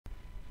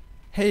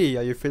Hey,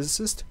 are you a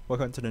physicist?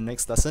 Welcome to the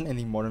next lesson in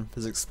the Modern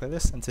Physics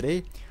playlist, and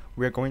today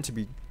we are going to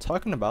be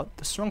talking about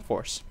the strong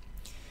force,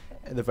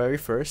 the very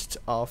first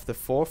of the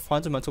four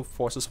fundamental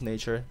forces of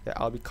nature that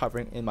I'll be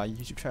covering in my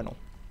YouTube channel.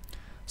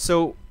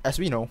 So, as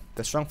we know,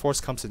 the strong force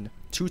comes in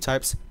two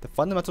types, the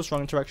fundamental strong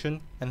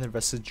interaction and the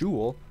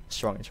residual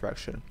strong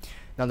interaction.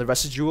 Now, the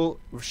residual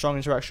strong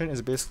interaction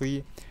is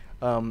basically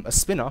a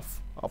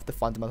spin-off of the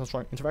fundamental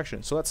strong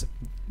interaction. So let's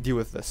deal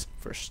with this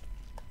first.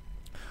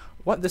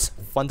 What this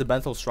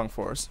fundamental strong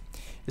force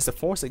is the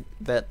force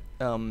that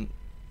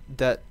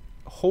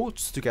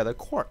holds together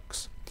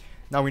quarks.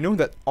 Now we know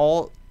that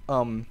all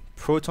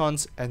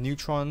protons and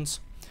neutrons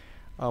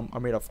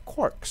are made of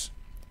quarks,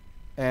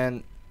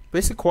 and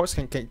basically quarks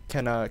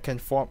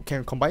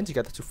can combine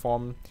together to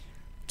form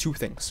two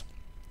things.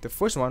 The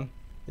first one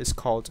is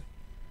called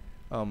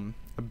a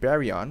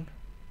baryon,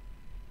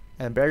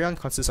 and a baryon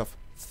consists of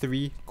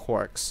three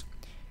quarks.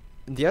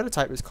 And the other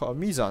type is called a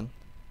meson,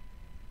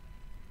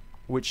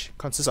 which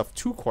consists of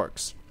two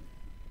quarks,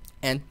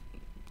 and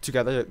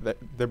together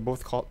they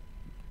both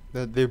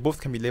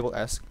can be labeled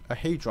as a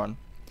hadron.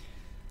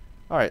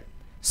 Alright,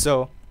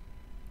 so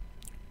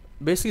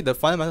basically the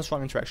fundamental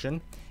strong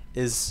interaction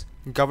is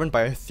governed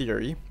by a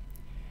theory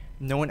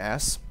known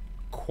as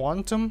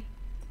Quantum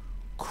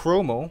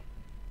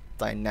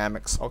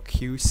Chromodynamics, or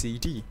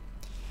QCD.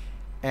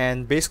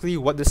 And basically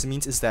what this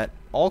means is that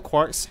all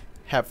quarks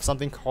have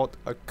something called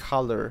a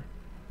color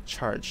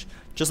charge,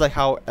 just like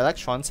how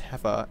electrons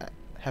have a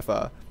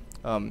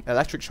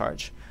electric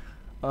charge.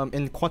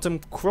 In quantum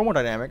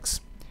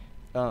chromodynamics,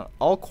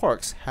 all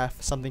quarks have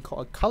something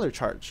called a color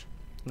charge.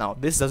 Now,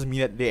 this doesn't mean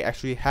that they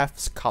actually have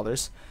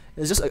colors.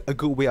 It's just a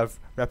good way of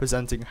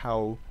representing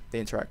how they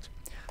interact.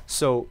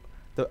 So,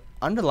 the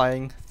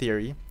underlying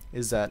theory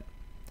is that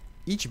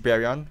each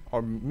baryon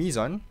or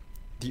meson,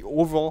 the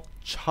overall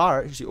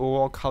charge, the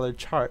overall color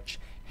charge,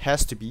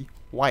 has to be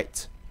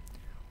white.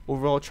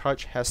 Overall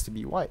charge has to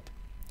be white.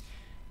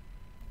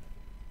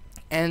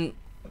 And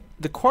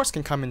the quarks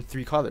can come in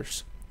three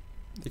colors.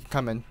 They can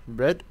come in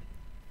red,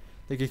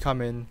 they can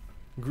come in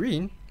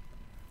green,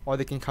 or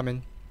they can come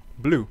in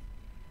blue.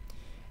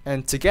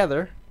 And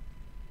together,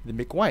 they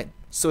make white.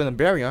 So in a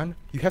baryon,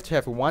 you have to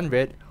have one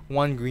red,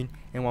 one green,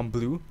 and one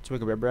blue to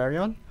make a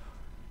baryon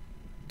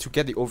to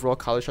get the overall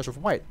color charge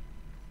of white.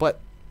 But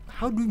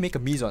how do we make a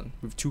meson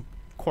with two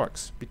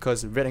quarks?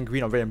 Because red and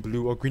green, or red and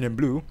blue, or green and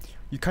blue,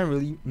 you can't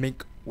really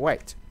make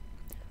white.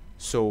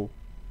 So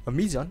a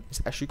meson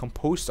is actually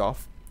composed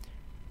of,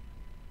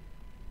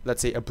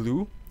 let's say, a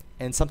blue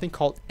and something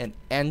called an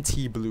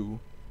anti-blue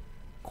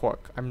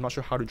quark. I'm not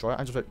sure how to draw it.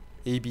 I just write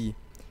AB.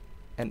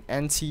 An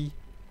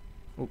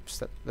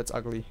that's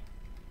ugly.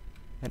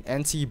 An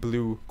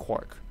anti-blue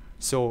quark.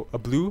 So a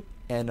blue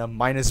and a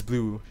minus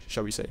blue,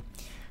 shall we say,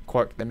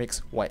 quark that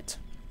makes white.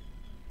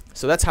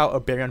 So that's how a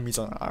baryon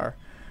meson are.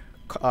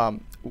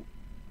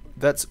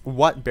 That's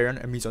what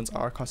baryon and mesons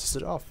are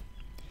consisted of.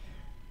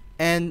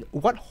 And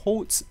what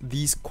holds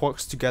these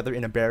quarks together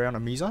in a baryon or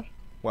meson?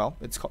 Well,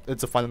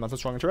 it's a fundamental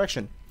strong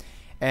interaction.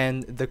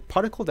 And the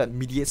particle that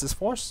mediates this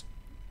force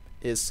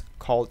is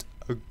called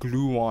a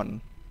gluon.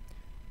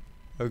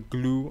 I'm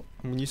going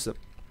to use a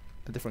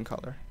different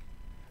color.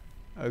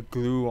 A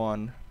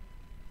gluon.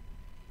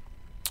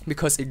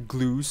 Because it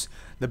glues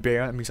the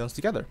baryon and mesons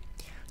together.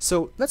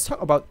 So let's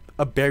talk about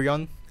a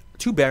baryon,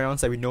 two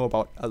baryons that we know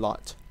about a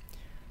lot.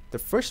 The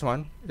first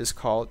one is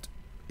called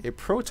a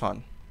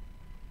proton.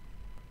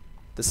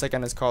 The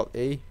second is called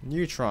a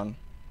neutron.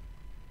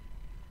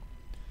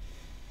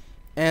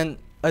 And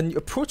a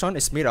proton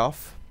is made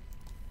of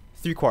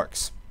three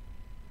quarks.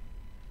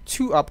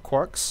 Two up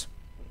quarks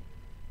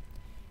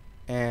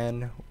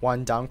and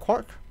one down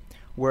quark.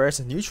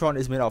 Whereas a neutron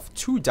is made of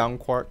two down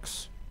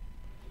quarks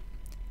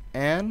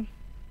and,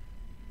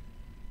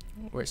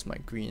 where's my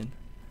green?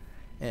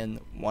 And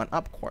one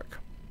up quark.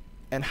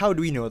 And how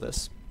do we know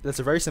this? That's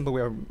a very simple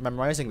way of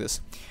memorizing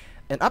this.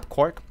 An up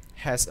quark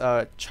has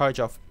a charge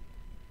of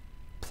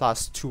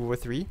plus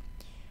 2/3,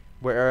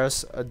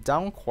 whereas a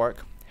down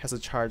quark has a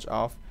charge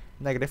of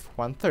negative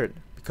 1/3,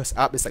 because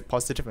up is like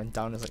positive and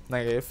down is like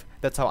negative.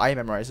 That's how I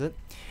memorize it.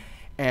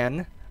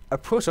 And a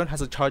proton has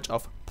a charge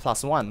of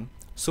plus 1.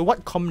 So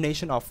what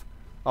combination of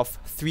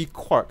three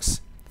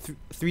quarks,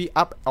 three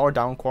up or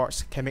down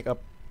quarks, can make a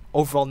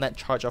overall net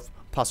charge of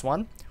plus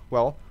 1?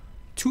 Well,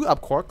 two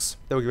up quarks,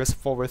 that will give us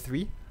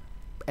 4/3,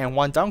 and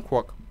one down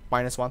quark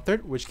minus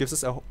 1/3, which gives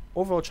us an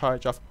overall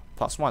charge of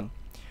plus 1.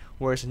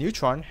 Whereas a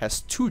neutron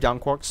has two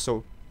down quarks,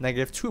 so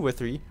negative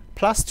 2/3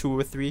 plus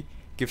 2/3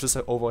 gives us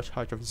an overall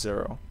charge of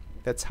 0.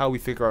 That's how we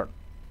figure out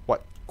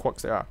what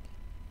quarks there are.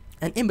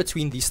 And in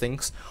between these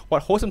things,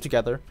 what holds them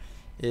together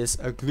is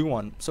a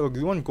gluon. So a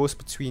gluon goes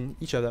between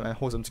each of them and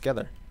holds them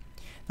together.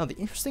 Now the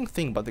interesting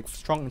thing about the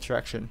strong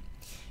interaction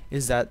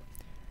is that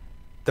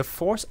the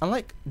force,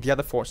 unlike the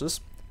other forces,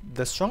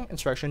 the strong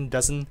interaction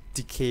doesn't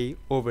decay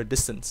over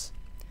distance.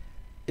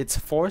 Its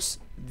force,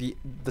 the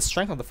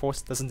strength of the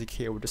force doesn't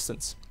decay over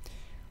distance.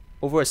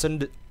 Over a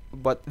certain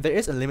but there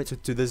is a limit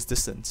to this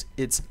distance.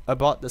 It's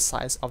about the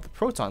size of the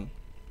proton.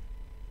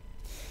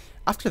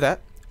 After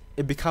that,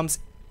 it becomes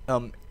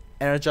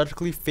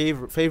energetically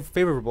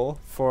favorable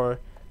for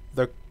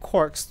the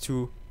quarks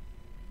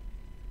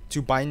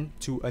to bind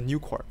to a new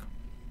quark.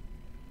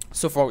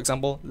 So for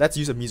example, let's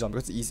use a meson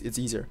because it's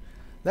easier.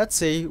 Let's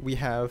say we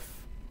have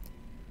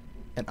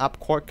an up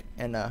quark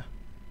and a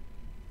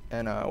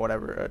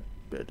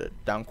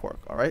down quark.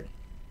 All right.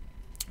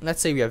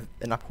 Let's say we have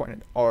an up quark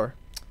or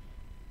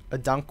a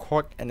down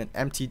quark and an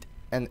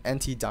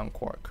anti down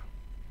quark,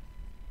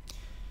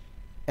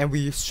 and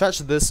we stretch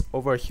this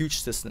over a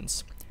huge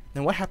distance.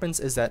 Then what happens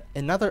is that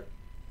another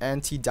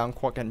anti down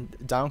quark and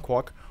down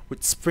quark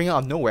would spring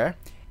out of nowhere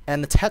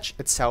and attach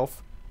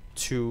itself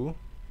to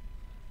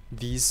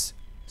these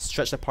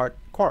stretched apart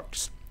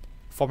quarks,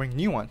 forming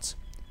new ones.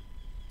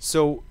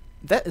 So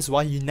that is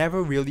why you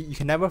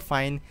can never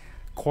find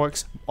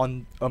quarks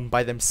on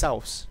by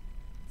themselves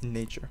in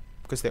nature,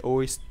 because they're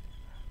always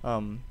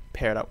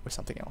paired up with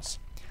something else.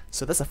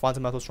 So that's a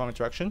fundamental strong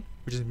interaction,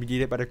 which is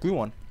mediated by the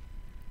gluon.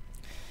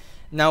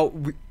 Now,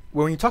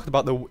 when we talked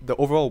about the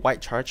overall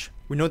white charge,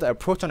 we know that a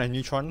proton and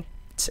neutron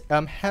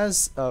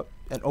has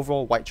an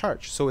overall white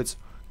charge, so it's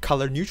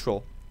color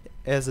neutral.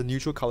 It has a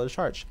neutral color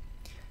charge.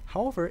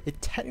 However,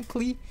 it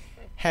technically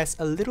has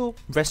a little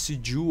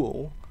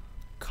residual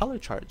color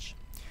charge,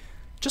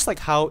 just like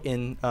how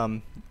in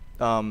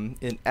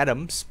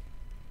atoms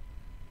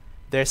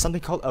there's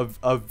something called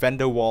a van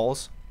der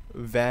Waals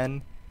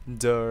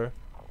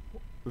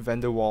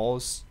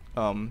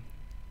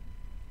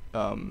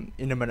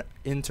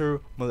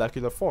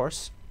intermolecular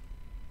force.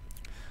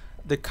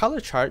 The color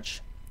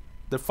charge,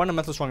 the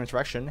fundamental strong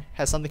interaction,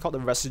 has something called the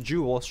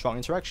residual strong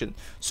interaction.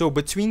 So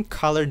between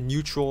color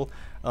neutral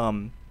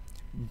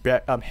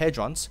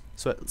hadrons,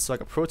 so it's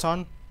like a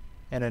proton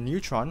and a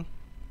neutron,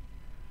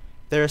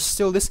 there is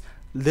still this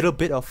little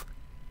bit of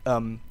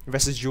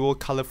residual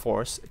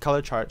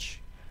color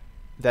charge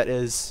that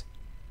is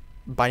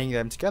binding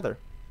them together.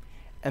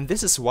 And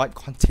this is what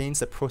contains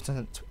the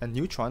protons and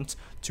neutrons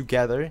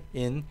together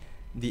in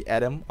the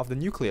atom of the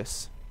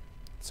nucleus.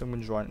 So I'm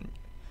going to draw in.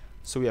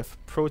 So we have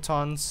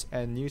protons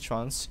and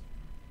neutrons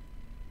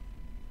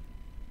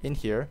in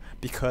here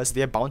because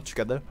they are bound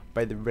together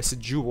by the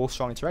residual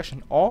strong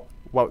interaction, or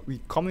what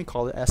we commonly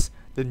call it as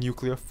the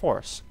nuclear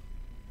force.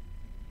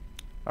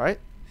 Alright,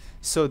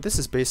 so this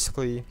is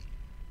basically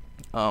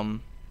the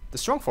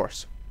strong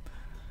force.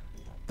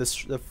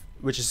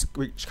 Which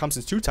comes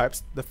in two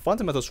types: the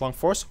fundamental strong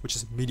force, which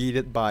is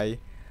mediated by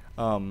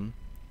the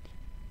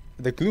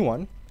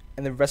gluon,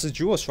 and the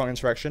residual strong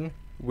interaction,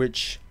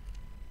 which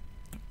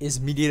is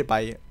mediated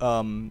by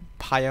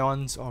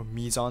pions or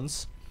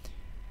mesons,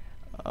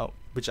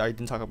 which I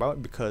didn't talk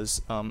about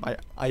because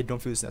I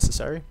don't feel it's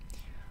necessary.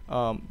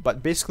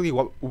 But basically,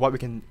 what we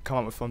can come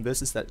up with from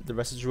this is that the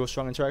residual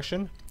strong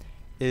interaction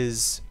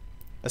is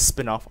a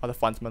spin-off of the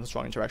fundamental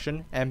strong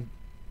interaction, and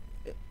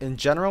in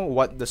general,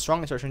 what the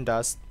strong interaction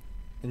does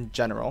in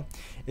general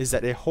is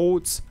that it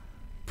holds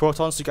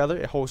protons together,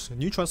 it holds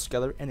neutrons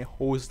together, and it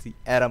holds the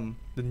atom,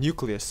 the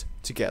nucleus,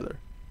 together.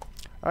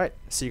 Alright,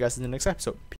 see you guys in the next episode.